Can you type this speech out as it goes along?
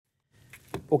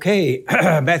Okay,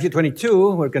 Matthew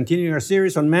 22, we're continuing our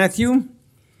series on Matthew,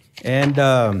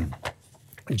 and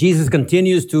Jesus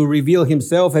continues to reveal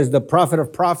himself as the prophet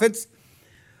of prophets,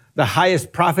 the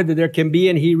highest prophet that there can be,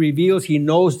 and he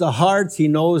knows the hearts, he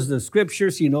knows the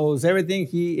scriptures, he knows everything,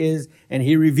 and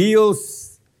he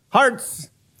reveals hearts.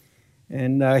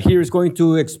 And here is going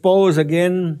to expose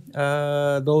again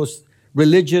those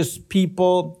religious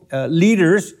people,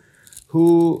 leaders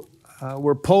who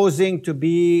were posing to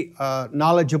be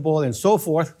knowledgeable and so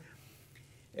forth.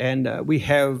 And we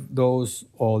have those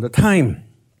all the time.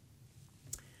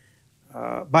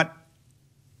 But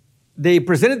they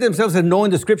presented themselves as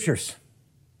knowing the scriptures.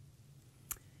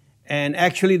 And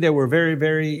actually they were very,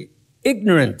 very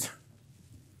ignorant.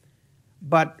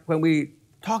 But when we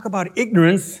talk about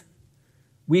ignorance,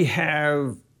 we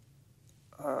have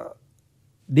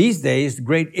these days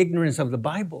great ignorance of the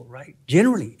Bible, right?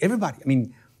 Generally, everybody. I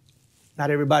mean, not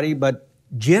everybody, but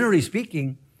generally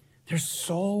speaking, there's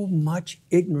so much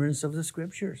ignorance of the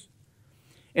scriptures.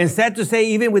 And sad to say,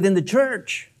 even within the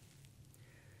church,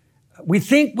 we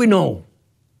think we know,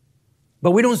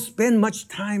 but we don't spend much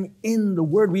time in the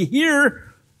Word. We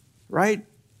hear, right,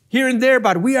 here and there,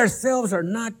 but we ourselves are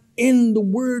not in the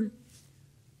Word,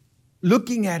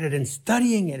 looking at it and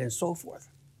studying it and so forth.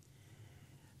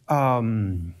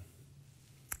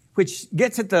 Which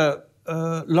gets at the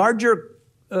larger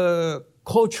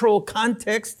cultural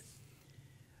context.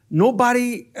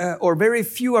 Nobody or very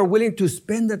few are willing to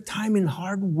spend the time in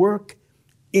hard work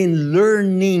in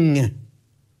learning.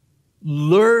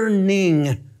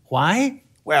 Learning. Why?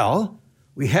 Well,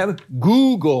 we have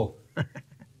Google.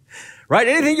 Right?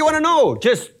 Anything you want to know,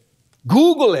 just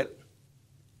Google it.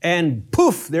 And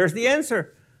poof, there's the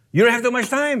answer. You don't have too much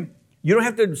time. You don't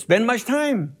have to spend much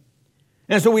time.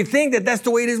 And so we think that that's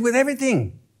the way it is with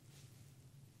everything.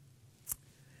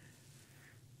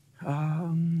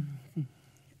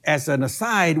 As an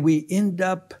aside, we end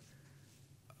up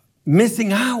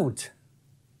missing out.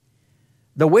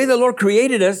 The way the Lord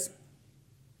created us,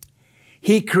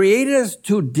 He created us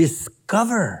to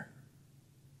discover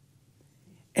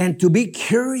and to be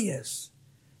curious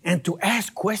and to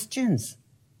ask questions.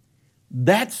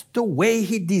 That's the way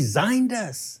He designed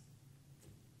us.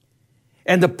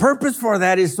 And the purpose for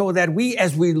that is so that we,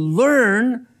 as we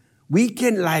learn, we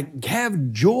can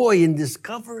have joy in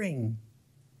discovering.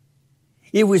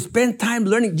 If we spend time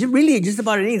learning, really just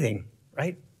about anything,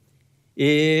 right?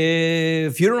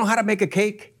 If you don't know how to make a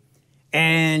cake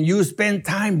and you spend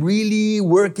time really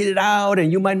working it out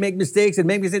and you might make mistakes and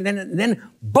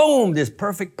then boom, this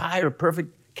perfect pie or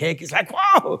perfect cake is like,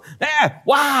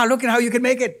 wow, look at how you can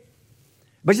make it.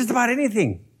 But just about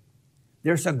anything,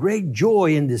 there's a great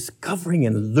joy in discovering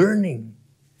and learning.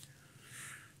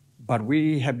 But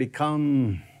we have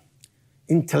become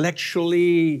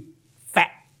intellectually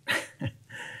fat,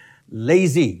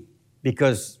 lazy,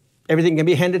 because everything can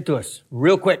be handed to us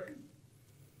real quick.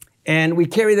 And we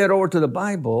carry that over to the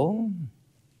Bible.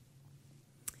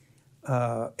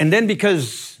 And then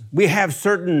because we have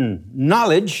certain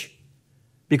knowledge,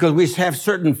 because we have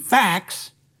certain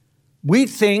facts, we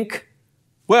think,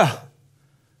 well,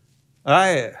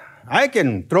 I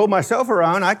can throw myself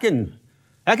around. I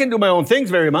can do my own things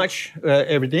very much,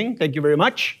 everything. Thank you very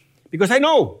much, because I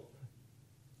know.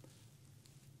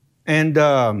 And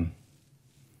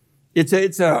it's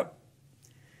a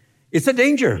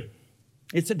danger.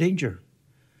 It's a danger.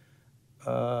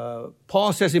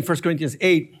 Paul says in 1 Corinthians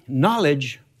 8,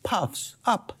 knowledge puffs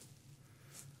up.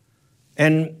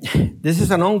 And this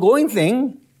is an ongoing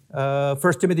thing. 1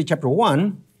 Timothy chapter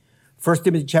 1. 1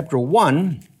 Timothy chapter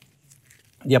 1,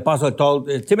 the apostle told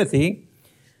Timothy,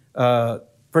 1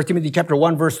 Timothy chapter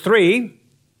 1, verse 3,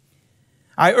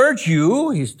 I urge you,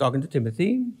 he's talking to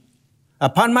Timothy,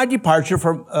 upon my departure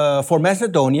for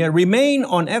Macedonia, remain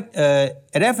at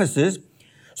Ephesus,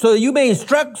 so that you may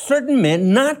instruct certain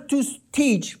men not to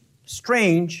teach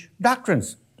strange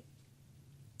doctrines,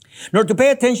 nor to pay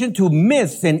attention to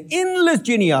myths and endless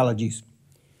genealogies,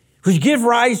 which give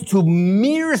rise to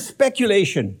mere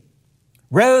speculation,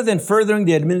 rather than furthering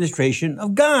the administration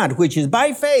of God, which is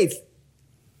by faith.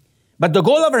 But the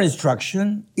goal of our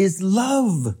instruction is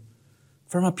love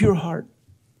from a pure heart,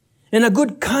 and a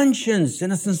good conscience,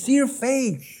 and a sincere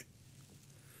faith.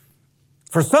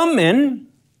 For some men,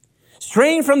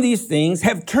 straying from these things,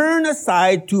 have turned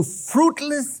aside to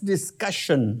fruitless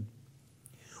discussion,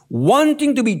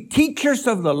 wanting to be teachers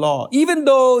of the law, even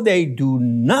though they do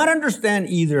not understand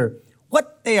either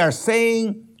what they are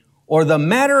saying or the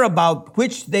matter about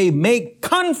which they make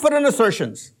confident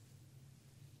assertions.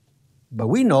 But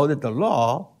we know that the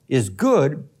law is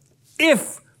good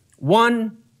if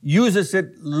one uses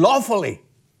it lawfully.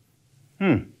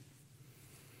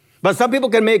 But some people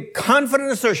can make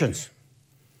confident assertions.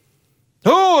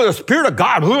 Oh, the Spirit of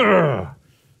God.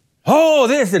 Oh,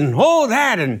 this and oh,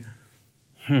 that. And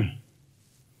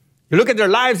you look at their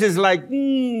lives, it's like,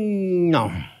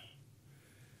 no.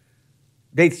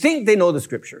 They think they know the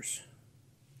Scriptures.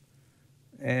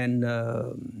 And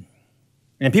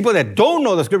people that don't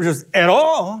know the Scriptures at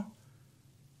all,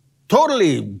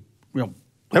 totally, they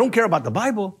don't care about the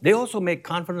Bible. They also make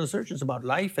confident assertions about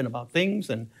life and about things,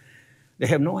 and they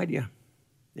have no idea.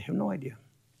 They have no idea.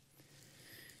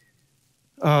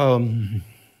 And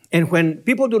when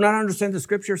people do not understand the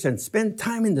Scriptures and spend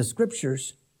time in the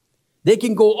Scriptures, they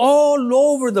can go all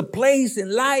over the place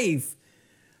in life,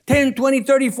 10, 20,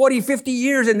 30, 40, 50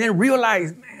 years, and then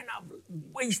realize, man, I've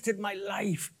wasted my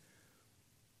life.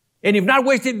 And if not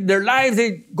wasted their lives,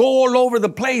 they go all over the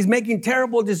place making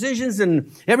terrible decisions,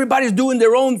 and everybody's doing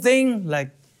their own thing,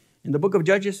 like in the book of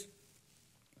Judges.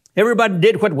 Everybody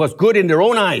did what was good in their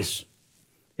own eyes.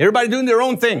 Everybody doing their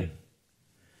own thing.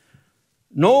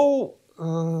 No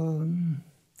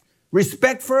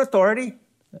respect for authority.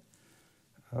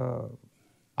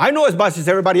 I know as much as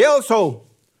everybody else, so,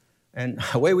 and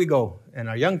away we go. And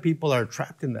our young people are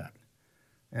trapped in that.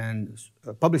 And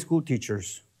public school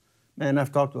teachers, man,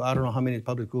 I've talked to I don't know how many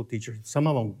public school teachers. Some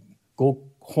of them go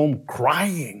home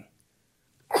crying,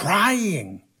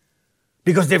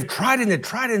 because they've tried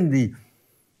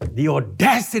the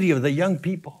audacity of the young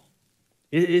people.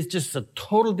 It's just a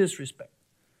total disrespect.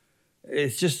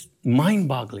 It's just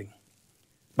mind-boggling.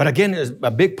 But again,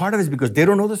 a big part of it is because they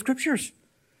don't know the Scriptures.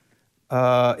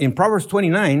 In Proverbs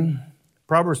 29,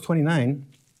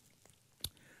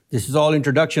 this is all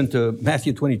introduction to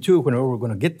Matthew 22, whenever we're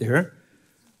going to get there.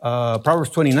 Proverbs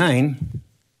 29,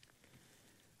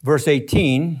 verse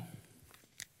 18,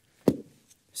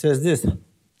 says this.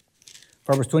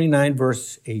 Proverbs 29,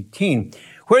 verse 18.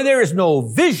 Where there is no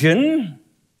vision,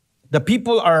 the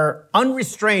people are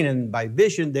unrestrained. And by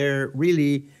vision, there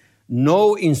really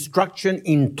no instruction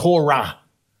in Torah.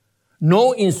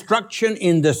 No instruction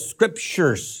in the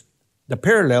Scriptures. The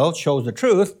parallel shows the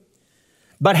truth.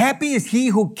 But happy is he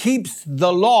who keeps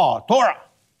the law, Torah.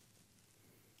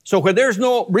 So where there's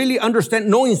no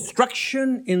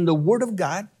instruction in the Word of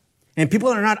God, and people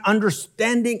are not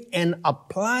understanding and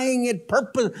applying it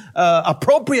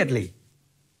appropriately,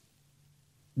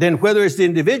 then whether it's the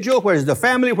individual, whether it's the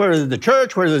family, whether it's the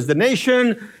church, whether it's the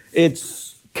nation,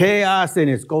 it's chaos and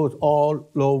it goes all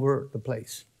over the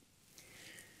place.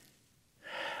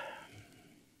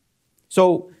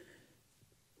 So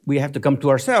we have to come to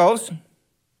ourselves.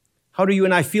 How do you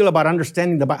and I feel about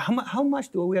understanding the Bible? How much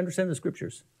do we understand the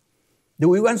Scriptures? Do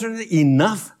we understand it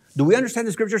enough? Do we understand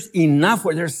the Scriptures enough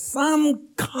where there's some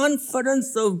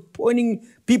confidence of pointing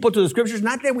people to the Scriptures?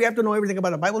 Not that we have to know everything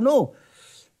about the Bible, no.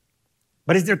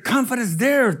 But is there confidence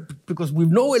there? Because we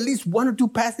know at least one or two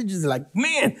passages like,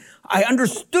 man, I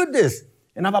understood this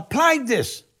and I've applied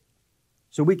this.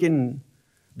 So we can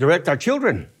direct our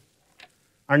children,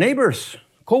 our neighbors,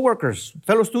 co-workers,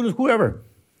 fellow students, whoever.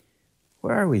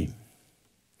 Where are we?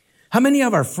 How many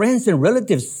of our friends and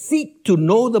relatives seek to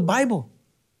know the Bible?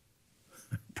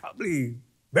 Probably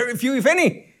very few, if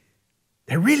any.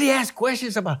 They really ask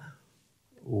questions about,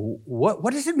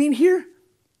 what does it mean here?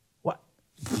 What?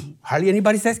 Hardly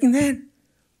anybody's asking that.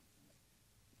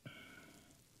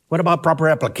 What about proper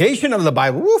application of the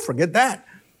Bible? Forget that.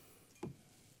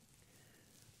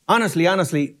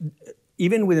 Honestly,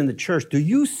 even within the church, do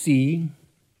you see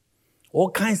all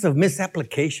kinds of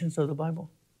misapplications of the Bible?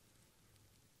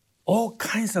 All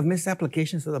kinds of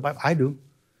misapplications of the Bible. I do.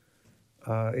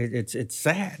 It's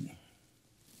sad.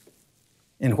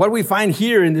 And what we find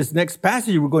here in this next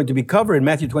passage we're going to be covering,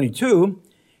 Matthew 22,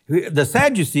 the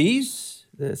Sadducees,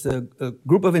 there's a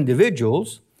group of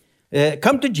individuals,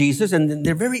 come to Jesus and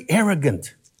they're very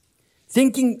arrogant,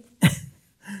 thinking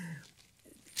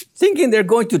they're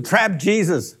going to trap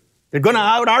Jesus. They're going to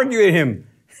out-argue him.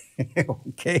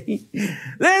 Okay,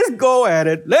 let's go at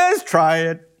it. Let's try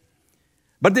it.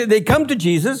 But they come to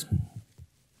Jesus,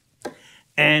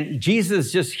 and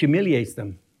Jesus just humiliates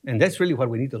them. And that's really what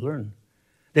we need to learn.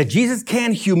 That Jesus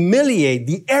can humiliate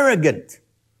the arrogant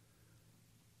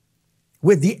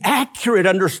with the accurate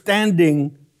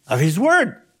understanding of His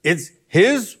Word. It's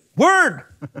His Word.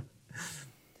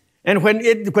 And when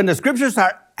the Scriptures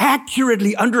are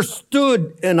accurately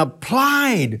understood and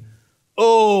applied,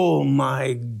 oh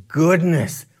my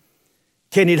goodness,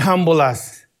 can it humble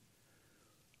us?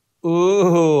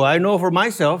 Oh, I know for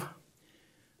myself,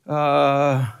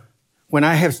 when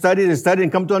I have studied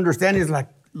and come to understand, it's like,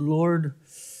 Lord,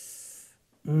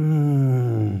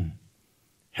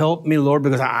 help me, Lord,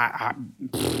 because I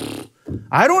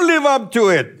don't live up to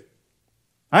it.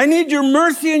 I need your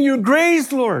mercy and your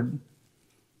grace, Lord.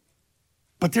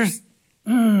 But there's,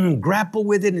 grapple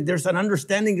with it, and there's an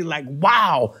understanding like,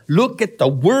 wow, look at the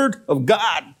Word of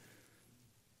God.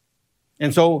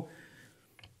 And so,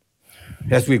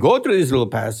 as we go through this little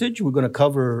passage, we're going to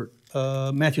cover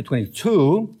Matthew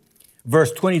 22,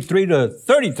 verse 23 to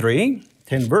 33,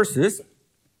 10 verses.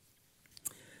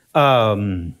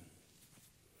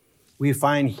 We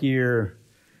find here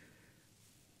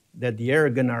that the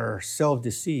arrogant are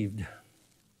self-deceived.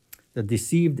 The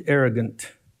deceived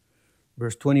arrogant,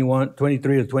 verse 23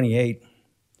 to 28.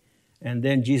 And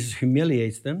then Jesus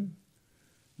humiliates them.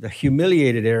 The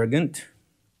humiliated arrogant.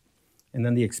 And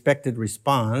then the expected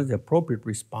response, the appropriate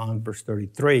response, verse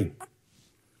 33.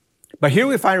 But here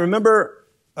we find, remember,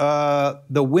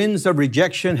 the winds of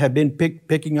rejection have been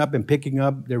picking up and picking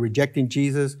up. They're rejecting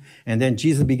Jesus. And then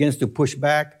Jesus begins to push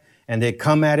back. And they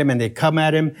come at him and they come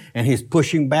at him. And he's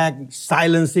pushing back,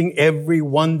 silencing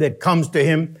everyone that comes to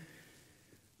him.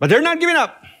 But they're not giving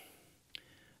up.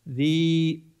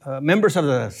 The members of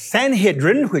the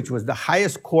Sanhedrin, which was the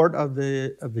highest court of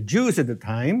the Jews at the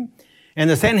time, and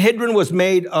the Sanhedrin was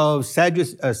made of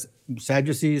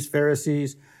Sadducees,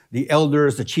 Pharisees, the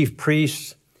elders, the chief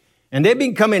priests. And they've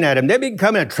been coming at him. They've been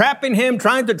coming and trapping him,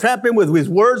 trying to trap him with his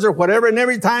words or whatever. And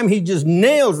every time he just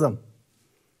nails them.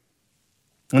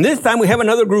 And this time we have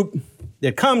another group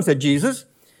that comes at Jesus.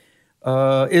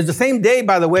 It's the same day,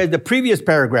 by the way, as the previous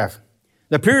paragraph.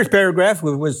 The previous paragraph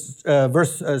was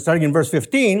starting in verse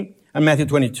 15 on Matthew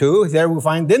 22. There we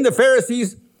find, then the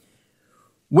Pharisees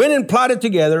went and plotted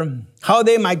together how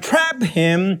they might trap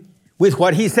him with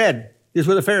what he said. These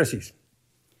were the Pharisees.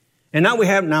 And now we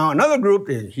have another group.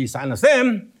 He silenced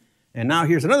them. And now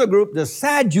here's another group, the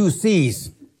Sadducees.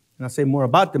 And I'll say more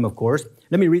about them, of course.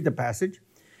 Let me read the passage.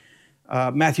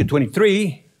 Matthew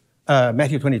 22,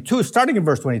 starting in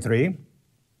verse 23.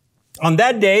 On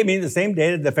that day, meaning the same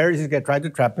day that the Pharisees had tried to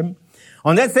trap him,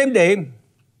 on that same day,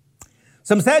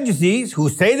 some Sadducees who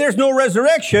say there's no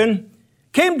resurrection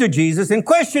came to Jesus and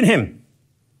questioned him,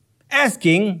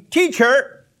 asking,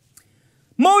 Teacher,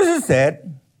 Moses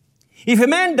said, if a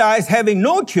man dies having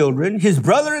no children, his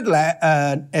brother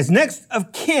as next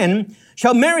of kin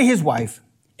shall marry his wife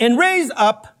and raise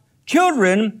up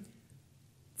children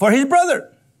for his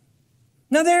brother.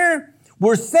 Now there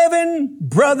were 7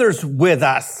 brothers with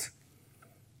us.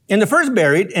 And the first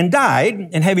married and died,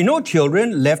 and having no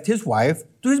children, left his wife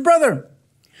to his brother.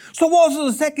 So also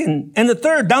the second and the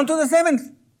third, down to the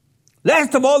 7th.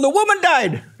 Last of all, the woman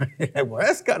died. Well,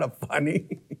 that's kind of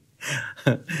funny.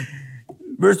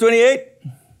 Verse 28.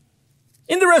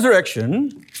 In the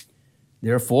resurrection,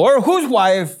 therefore, whose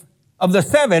wife of the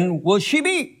 7 will she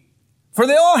be? For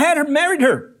they all had married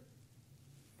her.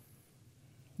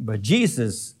 But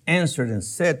Jesus answered and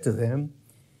said to them,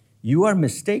 you are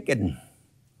mistaken,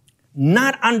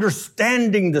 not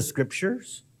understanding the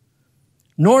scriptures,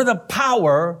 nor the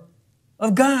power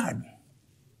of God.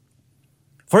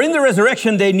 For in the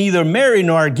resurrection they neither marry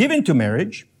nor are given to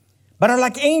marriage, but are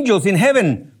like angels in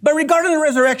heaven. But regarding the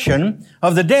resurrection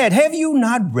of the dead, have you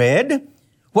not read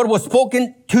what was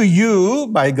spoken to you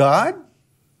by God?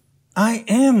 I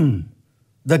am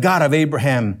the God of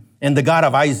Abraham and the God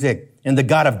of Isaac and the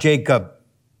God of Jacob.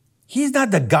 He's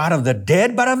not the God of the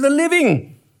dead, but of the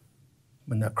living.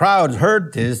 When the crowds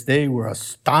heard this, they were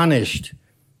astonished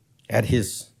at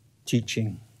his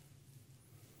teaching.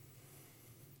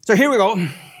 So here we go.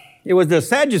 It was the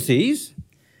Sadducees.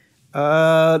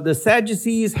 The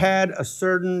Sadducees had a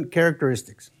certain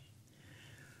characteristics.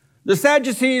 The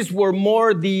Sadducees were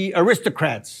more the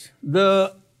aristocrats,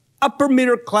 the upper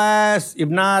middle class, if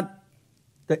not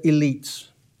the elites,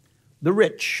 the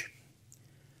rich,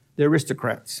 the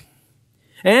aristocrats.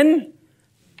 And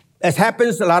as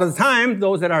happens a lot of the time,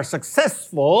 those that are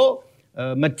successful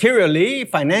materially,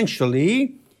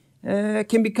 financially,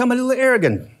 can become a little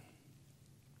arrogant.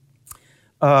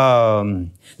 The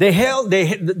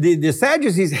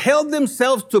Sadducees held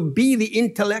themselves to be the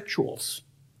intellectuals,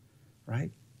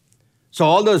 right? So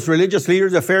all those religious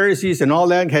leaders, the Pharisees and all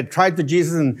that had tried to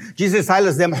Jesus, and Jesus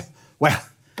silenced them. Well,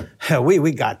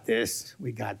 we got this.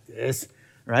 We got this,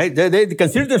 right? They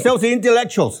considered themselves the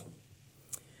intellectuals.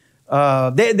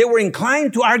 They were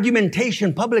inclined to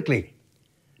argumentation publicly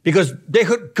because they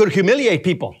could humiliate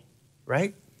people,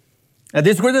 right?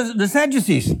 These were the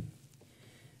Sadducees.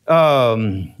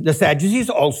 The Sadducees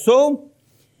also,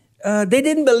 they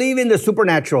didn't believe in the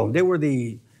supernatural. They were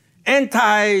the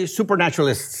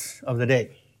anti-supernaturalists of the day.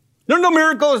 There are no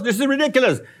miracles. This is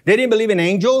ridiculous. They didn't believe in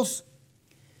angels.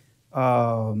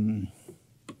 Now,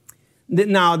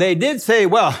 they did say,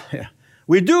 well,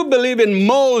 we do believe in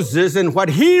Moses and what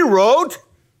he wrote,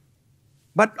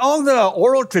 But all the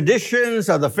oral traditions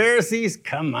of the Pharisees,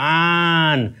 come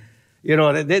on. You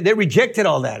know, they rejected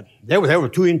all that. They were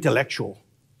too intellectual,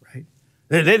 right?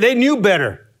 They knew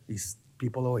better. These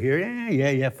people over here,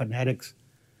 yeah, fanatics.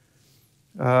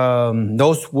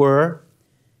 Those were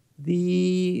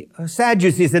the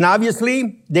Sadducees. And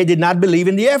obviously, they did not believe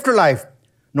in the afterlife,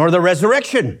 nor the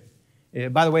resurrection.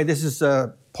 By the way, this is,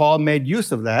 Paul made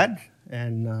use of that.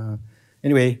 And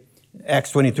anyway,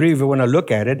 Acts 23, if you want to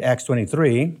look at it, Acts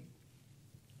 23.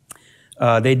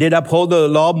 They did uphold the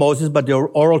law of Moses, but the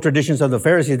oral traditions of the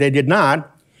Pharisees, they did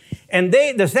not. And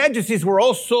the Sadducees were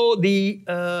also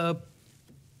the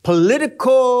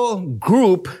political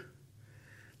group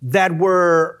that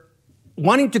were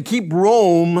wanting to keep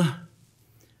Rome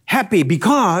happy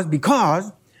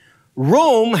because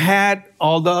Rome had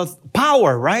all the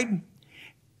power, right?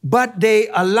 But they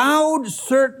allowed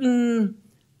certain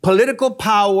political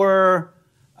power,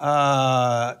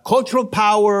 cultural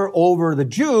power over the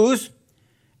Jews.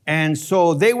 And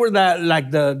so they were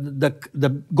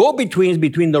the go-betweens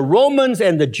between the Romans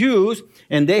and the Jews,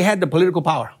 and they had the political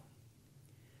power.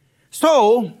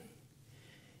 So,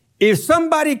 if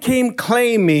somebody came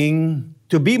claiming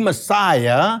to be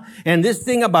Messiah, and this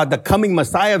thing about the coming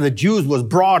Messiah of the Jews was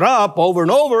brought up over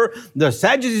and over, the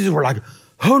Sadducees were like,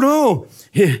 oh no,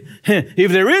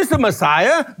 if there is a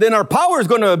Messiah, then our power is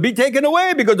going to be taken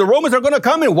away because the Romans are going to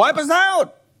come and wipe us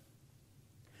out.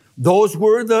 Those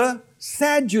were the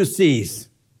Sadducees,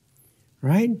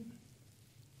 right?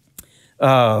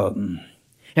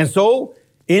 And so,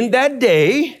 in that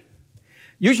day,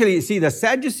 usually, you see, the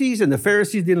Sadducees and the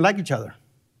Pharisees didn't like each other.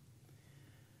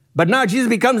 But now Jesus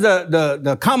becomes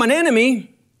the common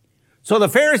enemy. So the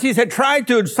Pharisees had tried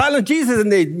to silence Jesus,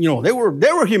 and they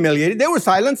were humiliated. They were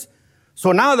silenced.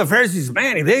 So now the Pharisees,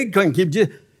 man, if they couldn't keep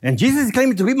Jesus, and Jesus is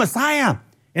claiming to be Messiah,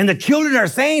 and the children are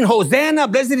saying, Hosanna,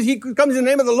 blessed is he who comes in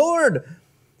the name of the Lord.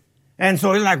 And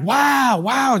so he's like,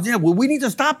 wow, yeah, well, we need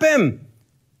to stop him.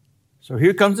 So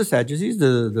here comes the Sadducees,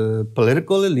 the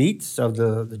political elites of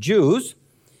the Jews.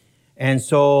 And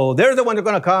so they're the ones that are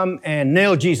going to come and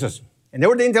nail Jesus. And they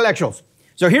were the intellectuals.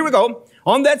 So here we go.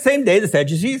 On that same day, the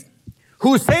Sadducees,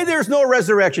 who say there's no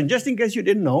resurrection, just in case you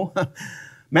didn't know,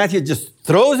 Matthew just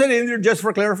throws it in there just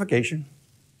for clarification,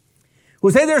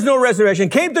 who say there's no resurrection,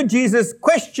 came to Jesus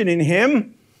questioning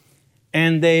him,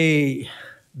 and the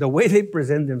way they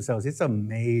present themselves, it's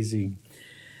amazing.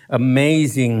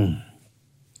 Amazing.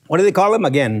 What do they call him?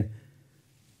 Again,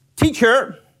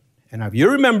 teacher. And if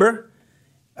you remember,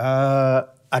 a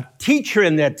teacher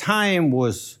in that time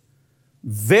was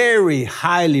very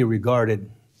highly regarded.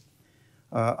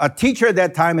 A teacher at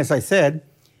that time, as I said,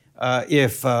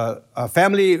 if a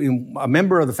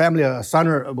member of the family, a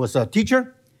son was a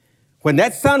teacher, when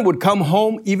that son would come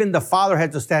home, even the father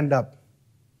had to stand up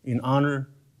in honor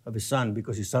of his son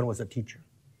because his son was a teacher.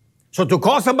 So to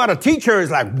call somebody a teacher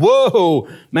is like, whoa,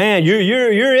 man,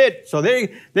 you're it. So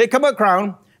they come a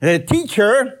crown, and the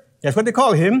teacher, that's what they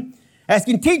call him,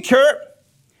 asking teacher,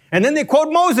 and then they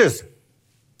quote Moses.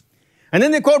 And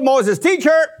then they quote Moses,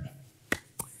 teacher,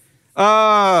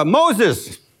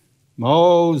 Moses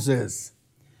wrote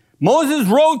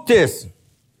this.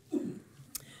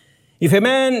 If a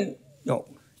man,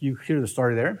 you hear the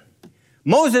story there.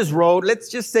 Moses wrote, let's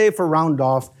just say for round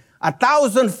off,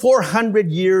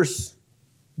 1,400 years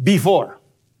before.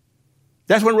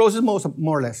 That's when Moses,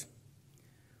 more or less.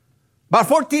 About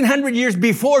 1,400 years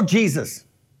before Jesus.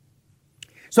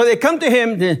 So they come to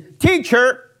him, the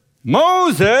teacher,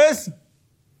 Moses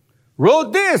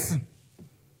wrote this.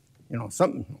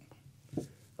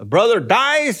 A brother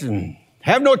dies and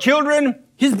have no children.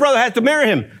 His brother has to marry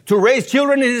him to raise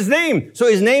children in his name, so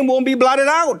his name won't be blotted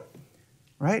out,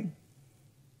 right?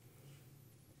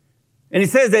 And he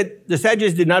says that the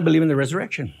Sadducees did not believe in the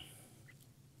resurrection.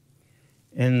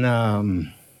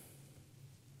 And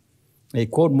they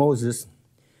quote Moses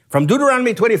from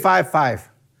Deuteronomy 25:5.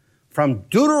 From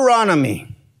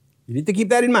Deuteronomy, you need to keep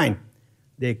that in mind.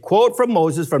 They quote from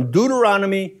Moses from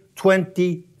Deuteronomy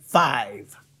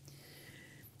 25.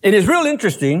 And it's real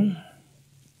interesting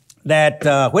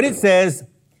that when it says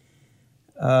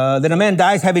that a man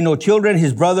dies having no children,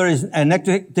 his brother is next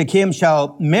to him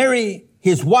shall marry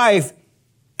his wife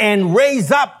and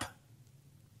raise up.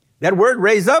 That word,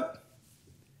 raise up,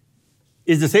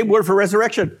 is the same word for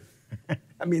resurrection.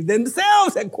 I mean,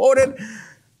 themselves had quoted.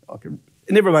 Okay,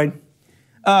 never mind.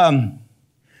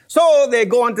 So they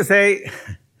go on to say,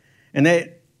 and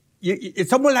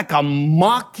it's almost like a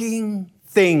mocking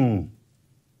thing,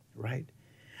 right?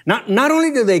 Not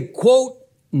only do they quote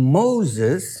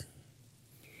Moses,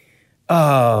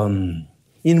 in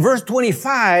verse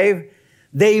 25,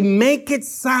 they make it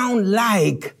sound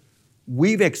like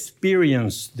we've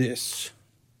experienced this.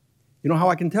 You know how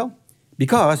I can tell?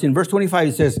 Because in verse 25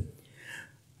 it says,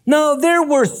 now there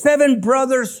were 7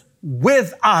 brothers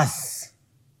with us.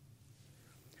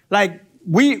 Like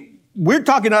we're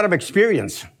talking out of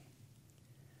experience.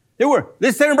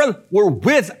 These 7 brothers were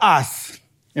with us.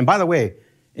 And by the way,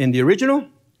 in the original,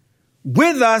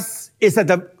 with us is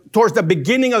towards the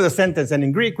beginning of the sentence. And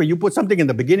in Greek, when you put something in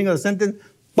the beginning of the sentence,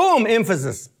 boom,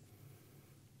 emphasis.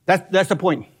 That's the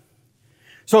point.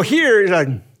 So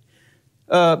here,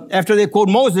 after they quote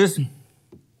Moses,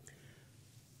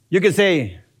 you can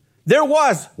say, there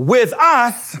was with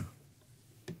us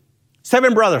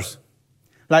 7 brothers.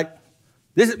 Like,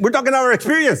 we're talking about our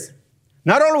experience.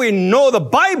 Not only we know the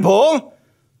Bible,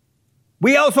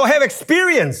 we also have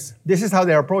experience. This is how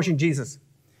they're approaching Jesus.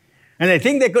 And they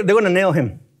think they're going to nail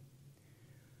him.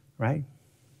 Right?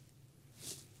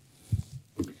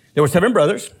 There were 7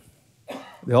 brothers.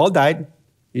 They all died.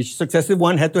 Each successive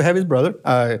one had to have his brother,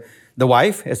 the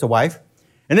wife, as a wife.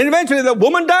 And then eventually the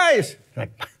woman dies.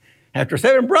 Like, after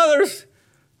 7 brothers,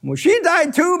 well, she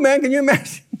died too, man. Can you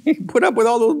imagine? Put up with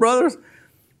all those brothers.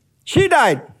 She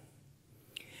died.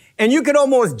 And you can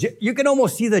almost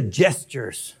see the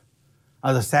gestures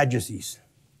of the Sadducees,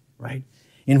 right?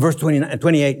 In verse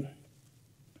 28.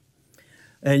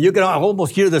 And you can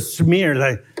almost hear the smear,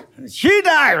 like, she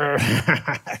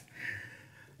died.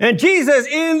 And Jesus,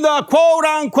 in the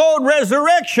quote-unquote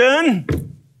resurrection,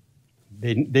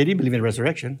 they didn't believe in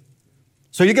resurrection.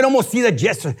 So you can almost see the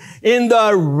gesture. In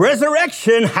the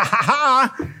resurrection,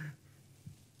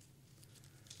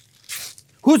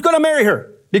 who's going to marry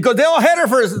her? Because they all had her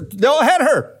first. They all had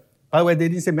her. By the way, they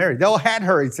didn't say marry. They all had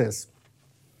her, it says.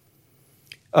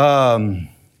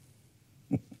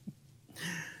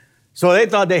 So they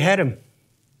thought they had him,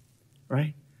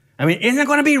 right? I mean, isn't it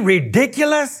going to be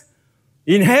ridiculous?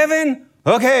 In heaven,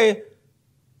 okay,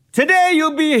 today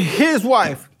you'll be his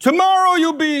wife. Tomorrow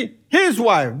you'll be his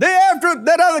wife. Day after,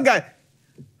 that other guy.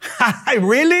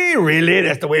 Really?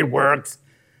 That's the way it works.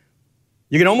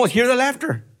 You can almost hear the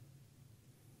laughter.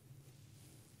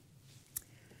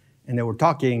 And they were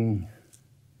talking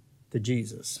to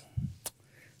Jesus.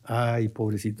 Ay,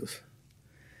 pobrecitos.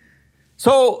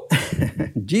 So,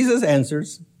 Jesus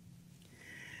answers.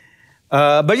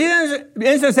 But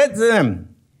Jesus said to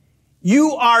them,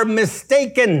 you are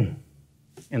mistaken.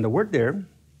 And the word there,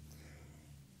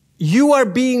 you are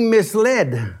being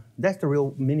misled. That's the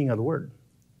real meaning of the word.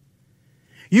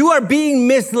 You are being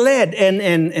misled. And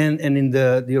in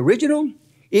the original,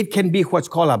 it can be what's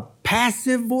called a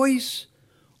passive voice,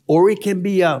 or it can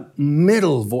be a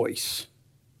middle voice,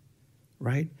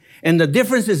 right? And the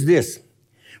difference is this.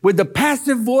 With the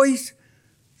passive voice,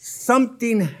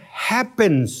 something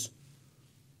happens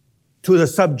to the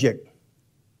subject,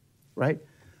 right?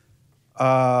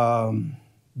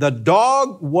 The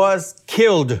dog was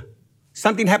killed.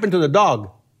 Something happened to the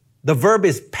dog. The verb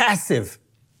is passive,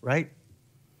 right?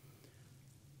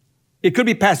 It could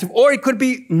be passive, or it could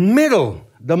be middle.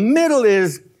 The middle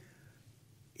is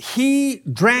he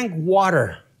drank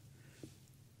water.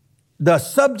 The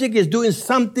subject is doing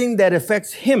something that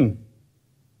affects him,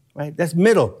 right? That's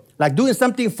middle, like doing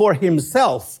something for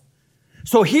himself.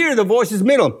 So here the voice is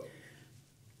middle.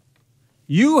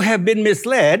 You have been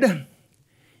misled.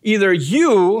 Either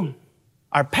you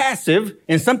are passive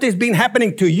and something's been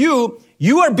happening to you,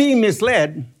 you are being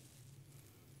misled,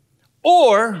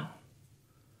 or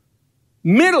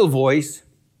middle voice,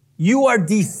 you are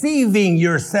deceiving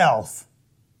yourself.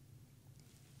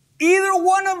 Either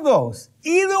one of those.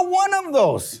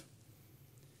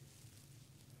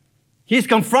 He's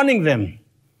confronting them,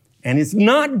 and it's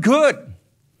not good.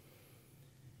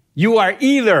 You are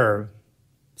either,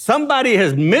 somebody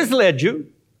has misled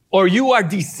you, or you are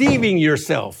deceiving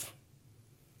yourself.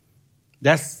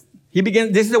 This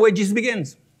is the way Jesus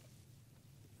begins.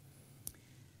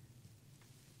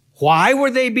 Why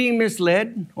were they being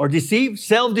misled or deceived,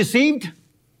 self-deceived?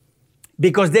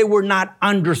 Because they were not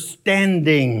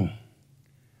understanding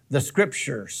the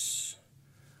scriptures,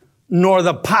 nor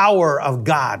the power of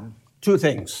God. 2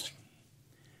 things.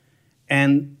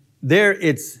 And there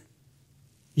it's,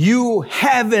 you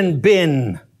haven't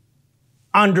been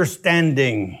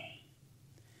understanding.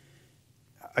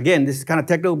 Again, this is kind of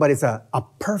technical, but it's a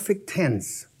perfect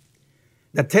tense.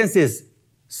 The tense is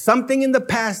something in the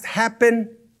past happened,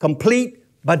 complete,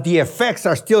 but the effects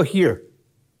are still here.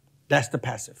 That's the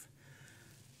passive.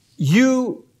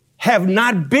 You have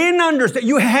not been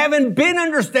you haven't been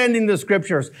understanding the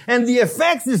scriptures. And the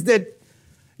effects is that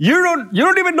you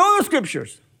don't even know the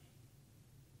scriptures.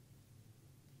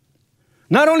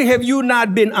 Not only have you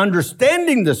not been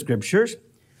understanding the scriptures,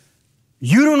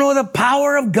 You don't know the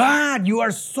power of God. You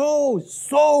are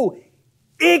so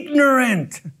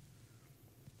ignorant.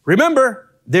 Remember,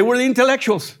 they were the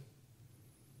intellectuals.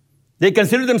 They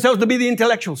considered themselves to be the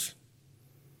intellectuals.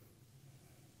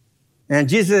 And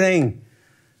Jesus is saying,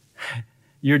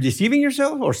 you're deceiving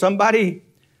yourself, or somebody,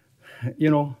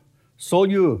 sold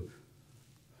you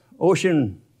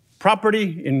ocean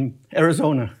property in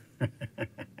Arizona.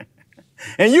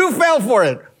 And you fell for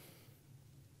it.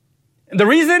 And the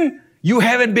reason, you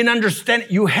haven't been understanding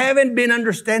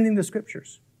the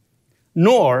scriptures,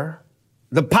 nor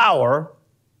the power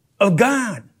of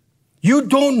God. You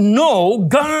don't know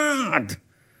God.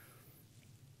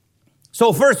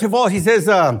 So first of all, he says,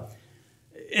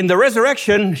 in the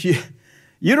resurrection,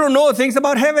 you don't know things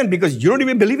about heaven because you don't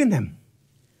even believe in them.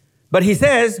 But he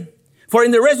says, for in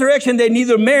the resurrection, they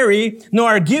neither marry nor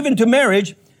are given to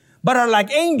marriage, but are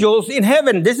like angels in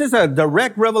heaven. This is a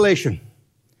direct revelation,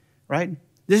 right?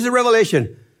 This is a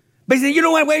revelation. But he said, you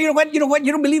know what, you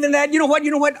don't believe in that. You know what?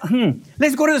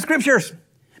 Let's go to the scriptures.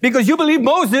 Because you believe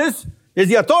Moses is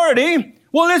the authority.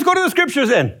 Well, let's go to the scriptures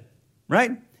then,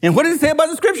 right? And what does it say about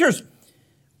the scriptures?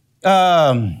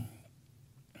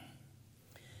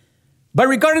 But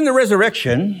regarding the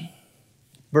resurrection,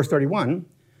 verse 31,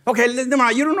 okay, you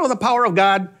don't know the power of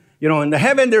God. In the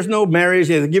heaven, there's no marriage.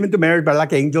 It's given to marriage by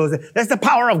like angels. That's the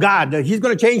power of God. He's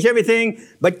going to change everything.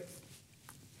 But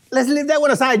let's leave that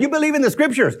one aside. You believe in the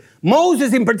scriptures.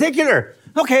 Moses in particular.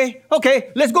 Okay,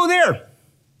 let's go there.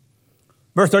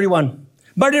 Verse 31.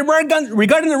 But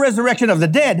regarding the resurrection of the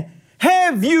dead,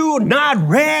 have you not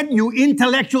read, you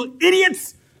intellectual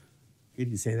idiots? He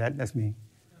didn't say that. That's me.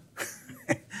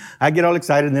 I get all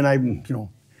excited and then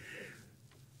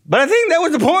But I think that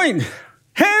was the point.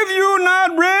 Have you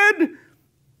not read?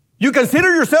 You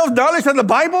consider yourself knowledge of the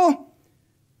Bible?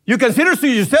 You consider to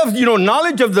yourself,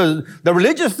 knowledge of the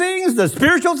religious things, the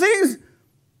spiritual things?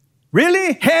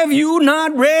 Really? Have you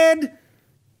not read?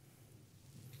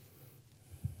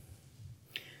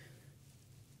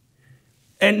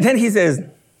 And then he says,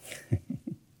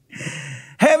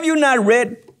 have you not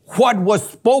read what was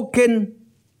spoken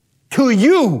to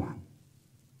you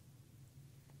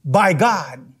by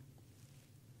God?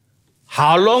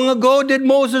 How long ago did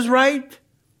Moses write?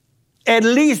 At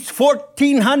least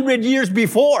 1,400 years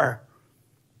before.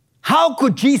 How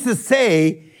could Jesus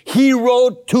say he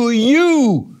wrote to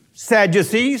you,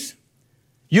 Sadducees?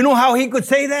 You know how he could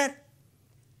say that?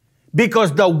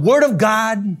 Because the Word of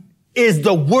God is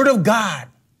the Word of God.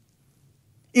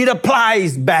 It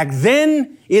applies back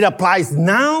then, it applies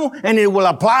now, and it will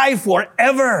apply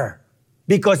forever.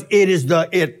 Because it is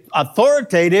the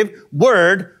authoritative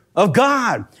Word of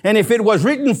God. And if it was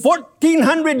written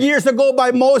 1,400 years ago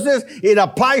by Moses, it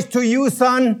applies to you,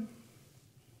 son.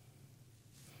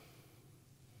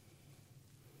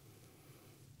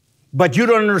 But you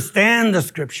don't understand the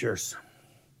scriptures.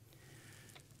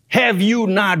 Have you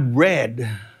not read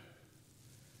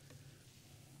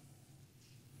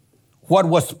what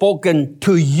was spoken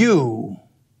to you?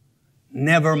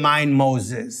 Never mind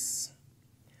Moses.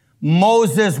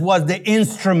 Moses was the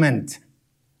instrument.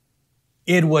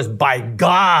 It was by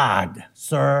God,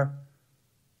 sir.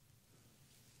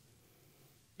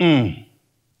 And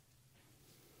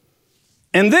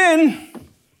then,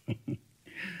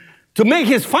 to make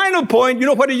his final point, you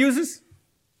know what he uses?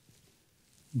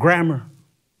 Grammar.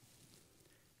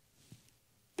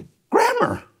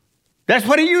 Grammar. That's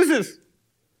what he uses.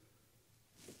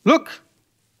 Look,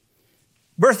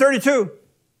 verse 32.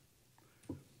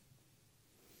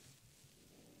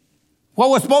 What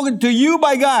was spoken to you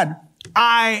by God?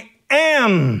 I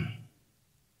am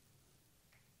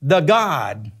the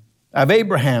God of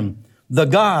Abraham, the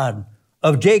God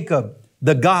of Jacob,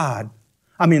 the God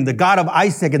of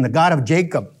Isaac and the God of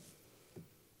Jacob.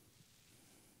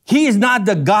 He is not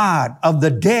the God of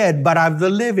the dead, but of the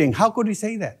living. How could he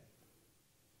say that?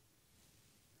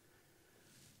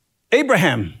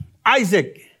 Abraham,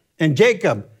 Isaac, and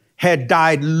Jacob had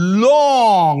died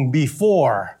long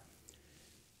before.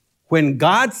 When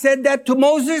God said that to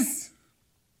Moses,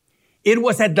 it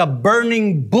was at the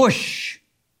burning bush.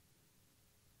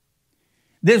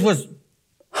 This was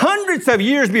hundreds of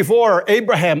years before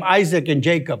Abraham, Isaac, and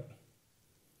Jacob.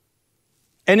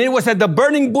 And it was at the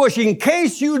burning bush. In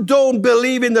case you don't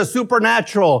believe in the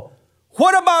supernatural,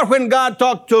 what about when God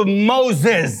talked to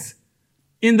Moses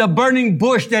in the burning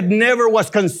bush that never was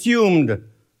consumed?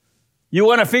 You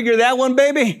want to figure that one,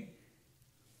 baby?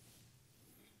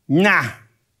 Nah.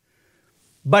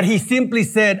 But he simply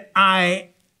said, I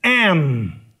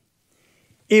am.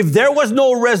 If there was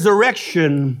no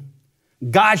resurrection,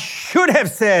 God should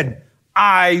have said,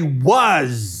 I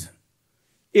was,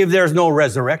 if there's no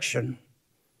resurrection.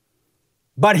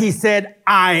 but he said,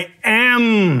 I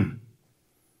am.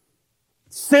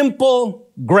 Simple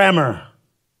grammar.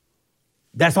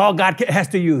 That's all God has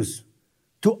to use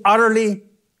to utterly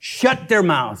shut their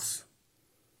mouths.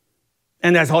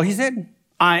 And that's all he said.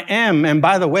 I am. And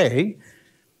by the way,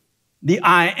 the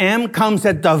I am comes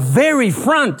at the very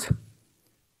front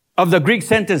of the Greek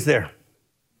sentence there.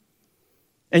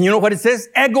 And you know what it says?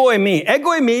 Ego eimi. Ego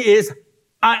eimi is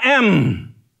I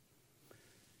am.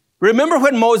 Remember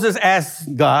when Moses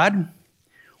asked God,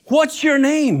 what's your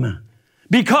name?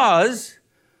 Because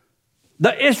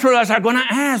the Israelites are going to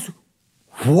ask,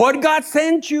 what God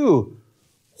sent you?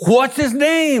 What's his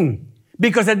name?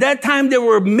 Because at that time there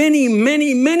were many,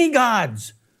 many, many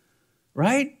gods,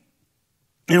 right?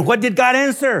 And what did God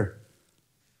answer?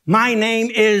 My name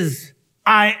is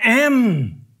I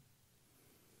am.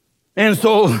 And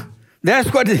so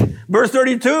that's what verse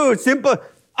 32, it's simple.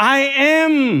 I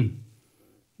am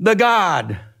the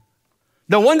God.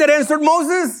 The one that answered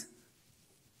Moses,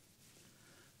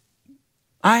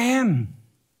 I am.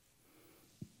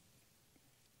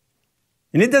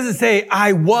 And it doesn't say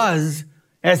I was,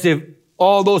 as if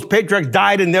all those patriarchs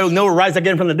died and they'll never rise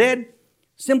again from the dead.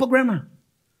 Simple grammar.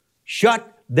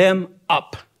 Shut them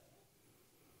up.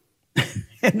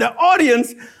 And the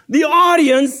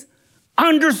audience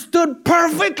understood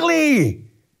perfectly.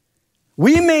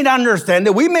 We may not understand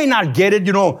it. We may not get it,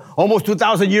 almost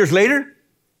 2,000 years later.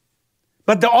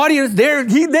 But the audience there,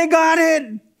 they got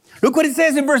it. Look what it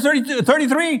says in verse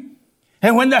 33.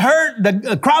 And when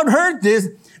the crowd heard this,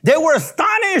 they were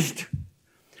astonished.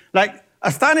 Like,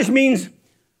 astonished means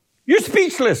you're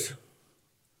speechless.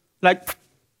 Like,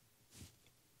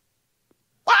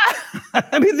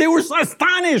 I mean, they were so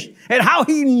astonished at how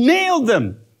he nailed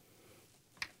them.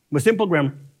 With simple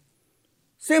grammar.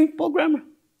 Simple grammar.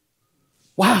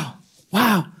 Wow.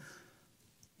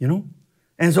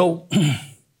 And so,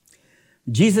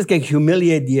 Jesus can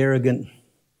humiliate the arrogant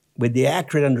with the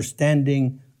accurate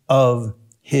understanding of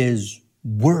his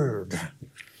word.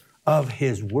 Of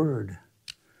his word.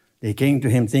 They came to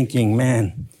him thinking,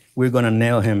 man, we're going to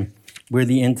nail him. We're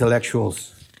the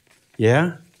intellectuals.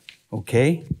 Yeah?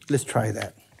 Okay, let's try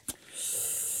that.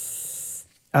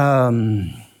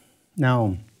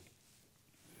 Now,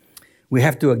 we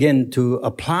have to, again, to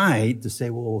apply, to say,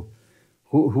 well,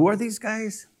 who are these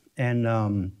guys? And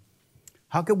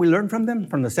how can we learn from them,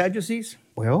 from the Sadducees?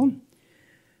 Well,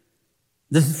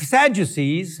 the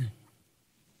Sadducees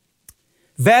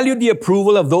valued the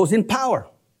approval of those in power,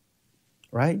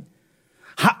 right?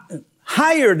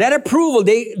 Higher, that approval,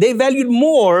 they valued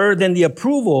more than the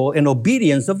approval and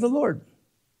obedience of the Lord.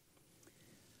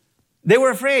 They were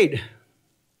afraid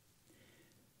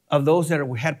of those that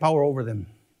had power over them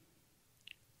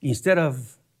instead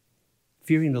of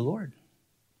fearing the Lord.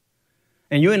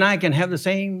 And you and I can have the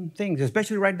same things,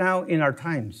 especially right now in our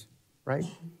times, right?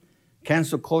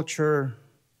 Cancel culture,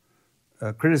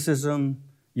 criticism.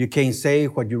 You can't say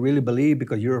what you really believe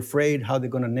because you're afraid how they're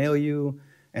going to nail you.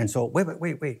 And so, wait.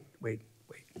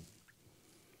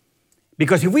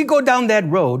 Because if we go down that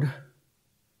road,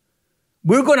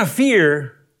 we're going to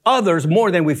fear others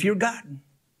more than we fear God,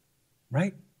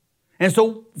 right? And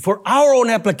so for our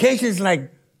own application, it's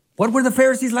like, what were the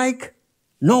Pharisees like?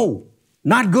 No,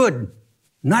 not good,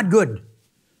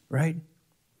 right?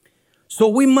 So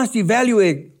we must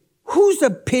evaluate whose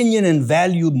opinion and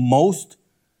value most.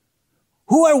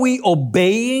 Who are we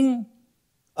obeying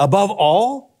above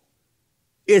all?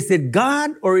 Is it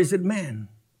God or is it man?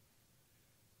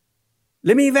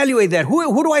 Let me evaluate that.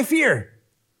 Who do I fear?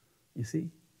 You see?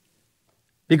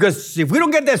 Because if we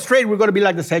don't get that straight, we're going to be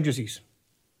like the Sadducees.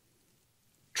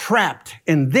 Trapped.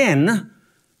 And then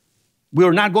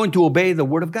we're not going to obey the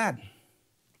word of God.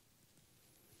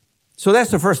 So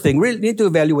that's the first thing. We need to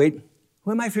evaluate,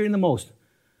 who am I fearing the most?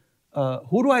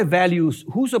 Who do I value?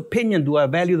 Whose opinion do I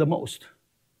value the most?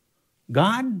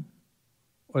 God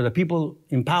or the people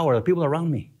in power, the people around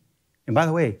me? And by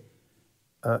the way,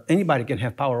 anybody can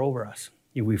have power over us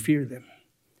if we fear them.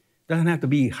 It doesn't have to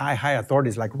be high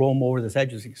authorities like Rome over the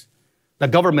Sadducees, the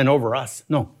government over us.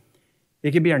 No,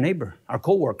 it can be our neighbor, our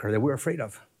coworker that we're afraid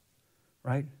of,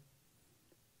 right?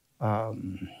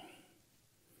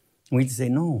 We need to say,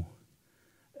 no,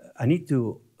 I need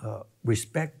to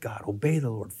respect God, obey the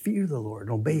Lord, fear the Lord,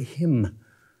 and obey Him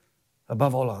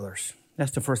above all others.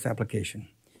 That's the first application.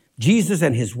 Jesus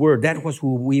and His Word, that was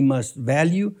who we must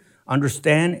value,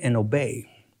 understand, and obey.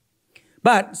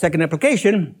 But, second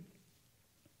application,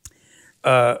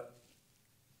 again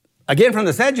from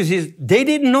the Sadducees, they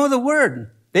didn't know the Word.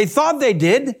 They thought they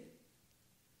did,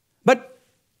 but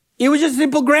it was just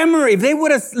simple grammar. If they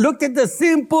would have looked at the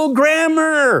simple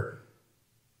grammar,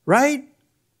 right?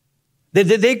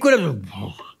 They could have,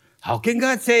 how can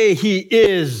God say he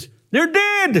is? They're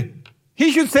dead.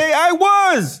 He should say, I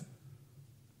was.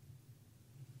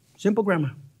 Simple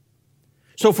grammar.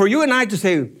 So for you and I to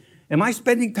say, am I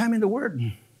spending time in the Word?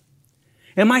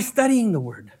 Am I studying the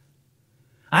Word?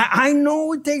 I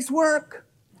know it takes work.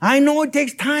 I know it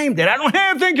takes time that I don't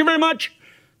have. Thank you very much.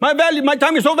 My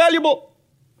time is so valuable.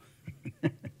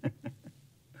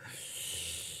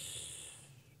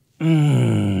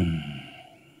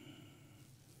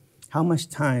 How much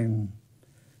time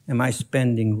am I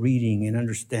spending reading and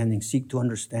understanding, seek to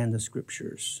understand the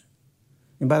Scriptures?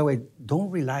 And by the way, don't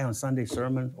rely on Sunday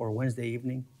sermon or Wednesday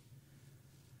evening.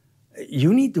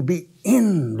 You need to be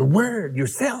in the Word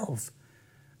yourself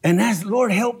and ask,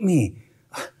 Lord, help me.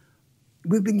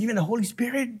 We've been given the Holy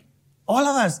Spirit. All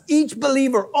of us, each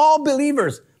believer, all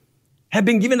believers have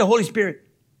been given the Holy Spirit.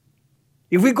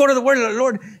 If we go to the Word,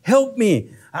 Lord, help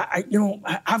me.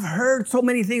 I've heard so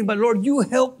many things, but Lord, you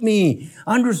help me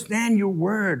understand your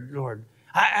Word, Lord.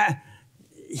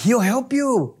 He'll help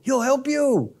you. He'll help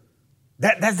you.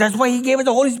 That's why he gave us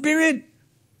the Holy Spirit.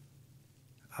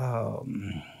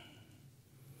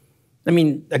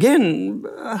 Again,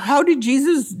 how did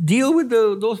Jesus deal with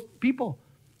those people?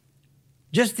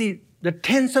 Just the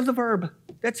tense of the verb.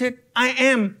 That's it. I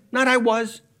am, not I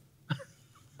was.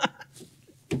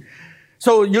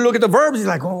 So you look at the verbs, it's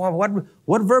like, oh,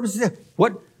 what verbs is that?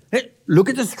 Hey, look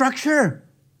at the structure,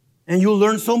 and you'll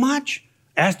learn so much.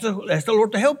 Ask the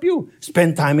Lord to help you.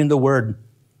 Spend time in the Word,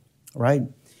 right?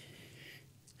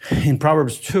 In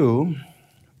Proverbs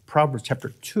chapter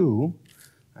 2,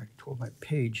 I told my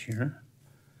page here.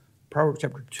 Proverbs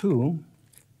chapter 2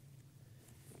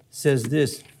 says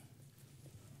this.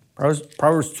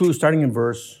 Proverbs 2, starting in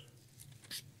verse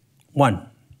 1.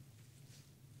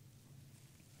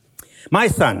 My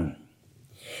son,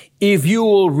 if you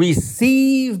will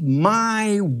receive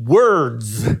my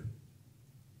words,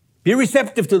 be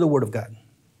receptive to the Word of God,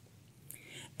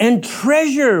 and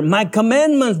treasure my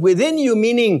commandments within you,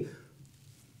 meaning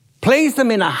place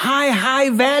them in a high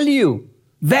value.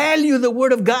 Value the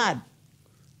Word of God.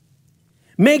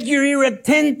 Make your ear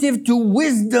attentive to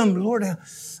wisdom. Lord,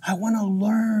 I want to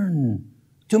learn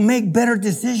to make better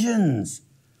decisions,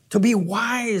 to be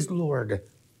wise, Lord.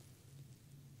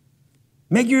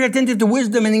 Make your ear attentive to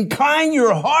wisdom and incline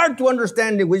your heart to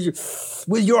understanding with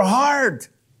your heart.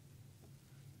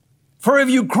 For if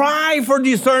you cry for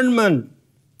discernment,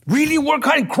 really work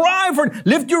hard,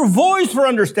 lift your voice for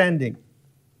understanding.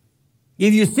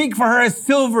 If you seek for her as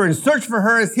silver and search for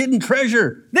her as hidden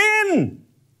treasure, then,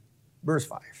 verse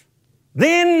 5,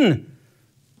 then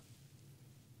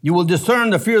you will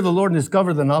discern the fear of the Lord and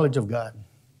discover the knowledge of God.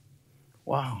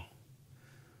 Wow.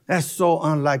 That's so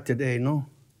unlike today, no?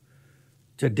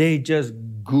 Today, just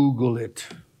Google it.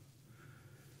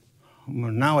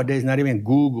 Nowadays, not even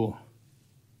Google.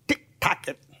 TikTok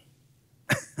it.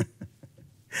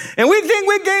 And we think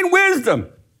we gain wisdom.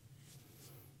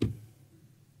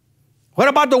 What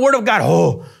about the Word of God?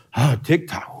 Oh,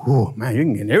 TikTok. Oh, man, you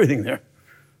can get everything there.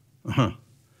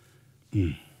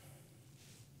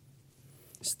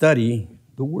 Study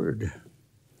the Word.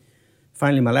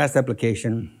 Finally, my last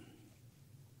application.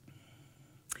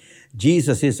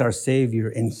 Jesus is our Savior,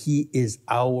 and He is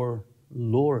our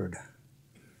Lord.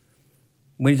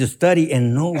 We need to study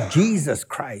and know Jesus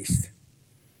Christ.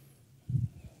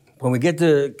 When we get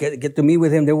to meet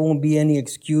with Him, there won't be any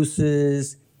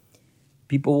excuses.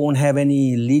 People won't have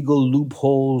any legal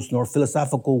loopholes nor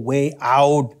philosophical way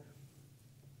out.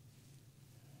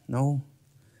 No.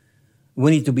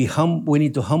 We need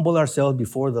to humble ourselves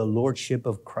before the Lordship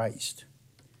of Christ.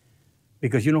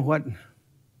 Because you know what?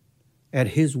 At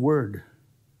His word,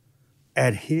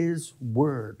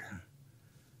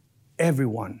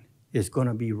 everyone is going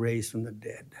to be raised from the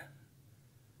dead.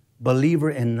 Believer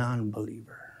and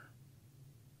non-believer.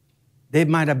 They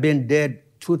might have been dead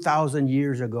 2,000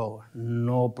 years ago.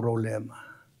 No problema.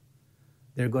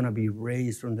 They're going to be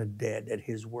raised from the dead at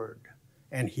His word.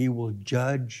 And He will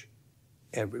judge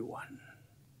everyone.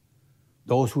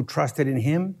 Those who trusted in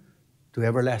Him to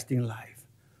everlasting life.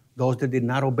 Those that did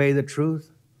not obey the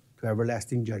truth to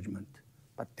everlasting judgment.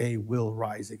 But they will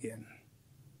rise again.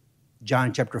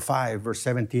 John chapter 5, verse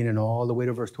 17 and all the way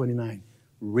to verse 29.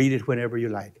 Read it whenever you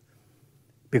like.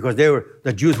 Because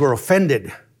the Jews were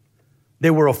offended. They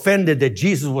were offended that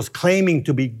Jesus was claiming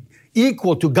to be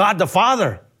equal to God the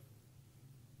Father.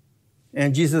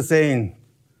 And Jesus saying,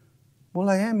 well,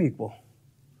 I am equal.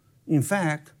 In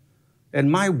fact, at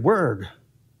my word,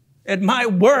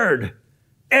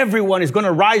 everyone is going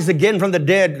to rise again from the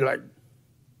dead. Like,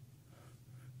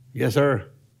 yes, sir.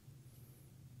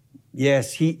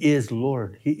 Yes, He is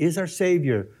Lord. He is our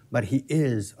Savior. but he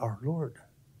is our Lord.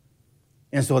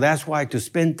 And so that's why to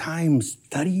spend time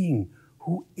studying,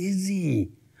 who is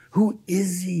he? Who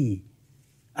is he?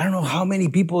 I don't know how many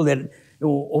people that,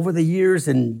 over the years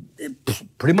and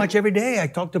pretty much every day I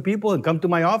talk to people and come to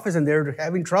my office and they're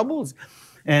having troubles.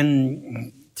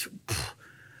 And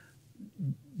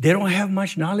they don't have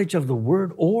much knowledge of the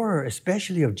word or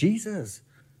especially of Jesus.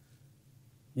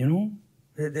 You know,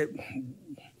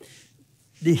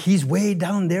 he's way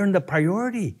down there in the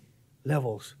priority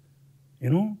levels, you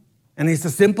know. And it's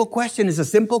a simple question. It's a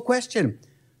simple question.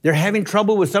 They're having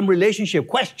trouble with some relationship.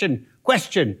 Question.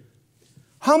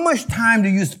 How much time do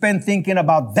you spend thinking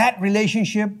about that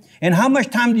relationship? And how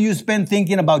much time do you spend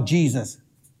thinking about Jesus?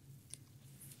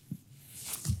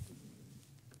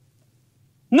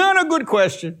 Not a good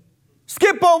question.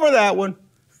 Skip over that one.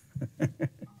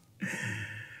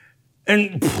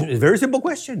 And it's a very simple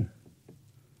question,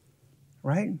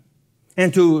 right?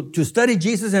 And to study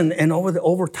Jesus and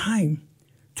over time,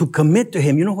 to commit to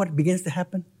him, you know what begins to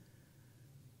happen?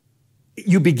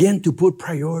 You begin to put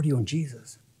priority on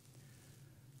Jesus.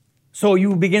 So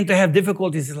you begin to have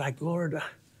difficulties. It's like, Lord,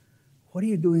 what are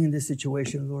you doing in this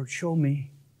situation, Lord? Show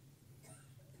me.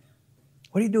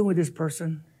 What are you doing with this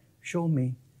person? Show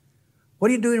me. What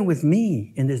are you doing with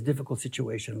me in this difficult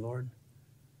situation, Lord?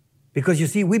 Because you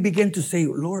see, we begin to say,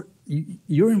 Lord,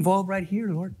 you're involved right here,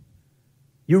 Lord.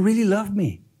 You really love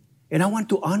me. And I want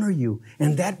to honor you.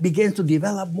 And that begins to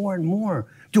develop more and more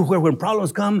to where when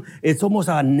problems come, it's almost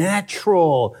a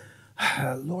natural,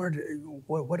 Lord,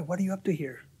 what are you up to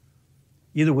here?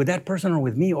 Either with that person or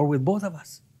with me or with both of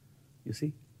us, you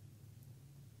see?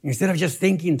 Instead of just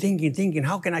thinking,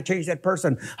 how can I change that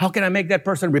person? How can I make that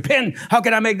person repent? How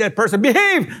can I make that person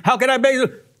behave? How can I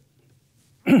make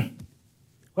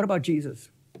What about Jesus?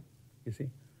 You see?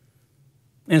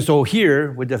 And so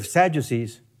here with the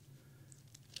Sadducees,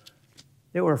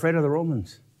 they were afraid of the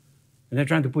Romans. And they're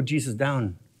trying to put Jesus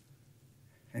down.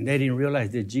 And they didn't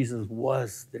realize that Jesus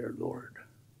was their Lord,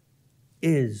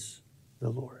 is the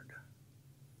Lord.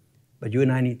 But you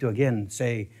and I need to, again,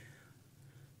 say,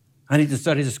 I need to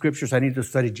study the scriptures. I need to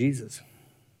study Jesus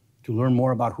to learn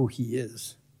more about who he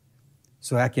is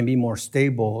so I can be more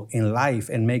stable in life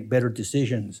and make better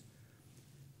decisions.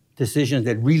 Decisions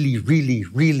that really, really,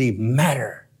 really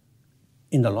matter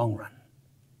in the long run.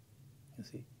 You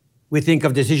see? We think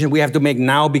of decisions we have to make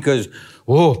now because,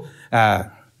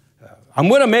 I'm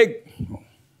going to make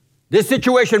this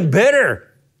situation better.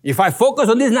 If I focus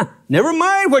on this now, never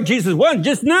mind what Jesus wants,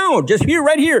 just now, just here,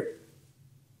 right here.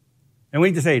 And we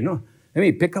need to say, no, let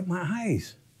me pick up my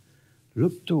eyes.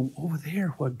 Look to over there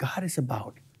what God is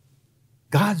about.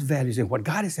 God's values and what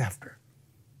God is after.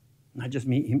 Not just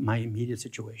me, my immediate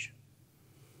situation.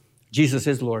 Jesus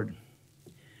is Lord.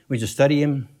 We just study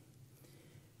him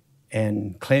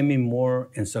and claim him more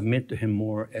and submit to him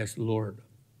more as Lord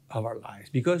of our lives.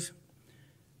 Because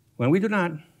when we do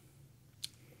not,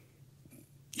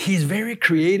 he's very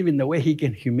creative in the way he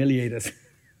can humiliate us.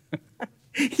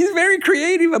 He's very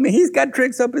creative. I mean, he's got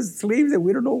tricks up his sleeves that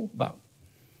we don't know about.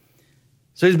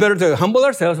 So it's better to humble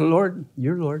ourselves. Lord,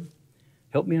 you're Lord.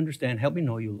 Help me understand. Help me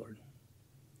know you, Lord.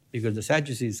 Because the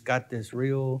Sadducees got this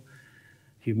real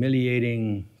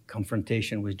humiliating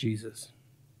confrontation with Jesus.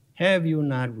 Have you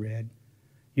not read?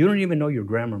 You don't even know your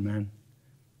grammar, man.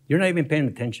 You're not even paying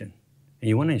attention. And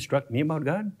you want to instruct me about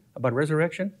God? About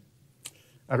resurrection?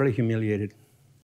 Utterly humiliated.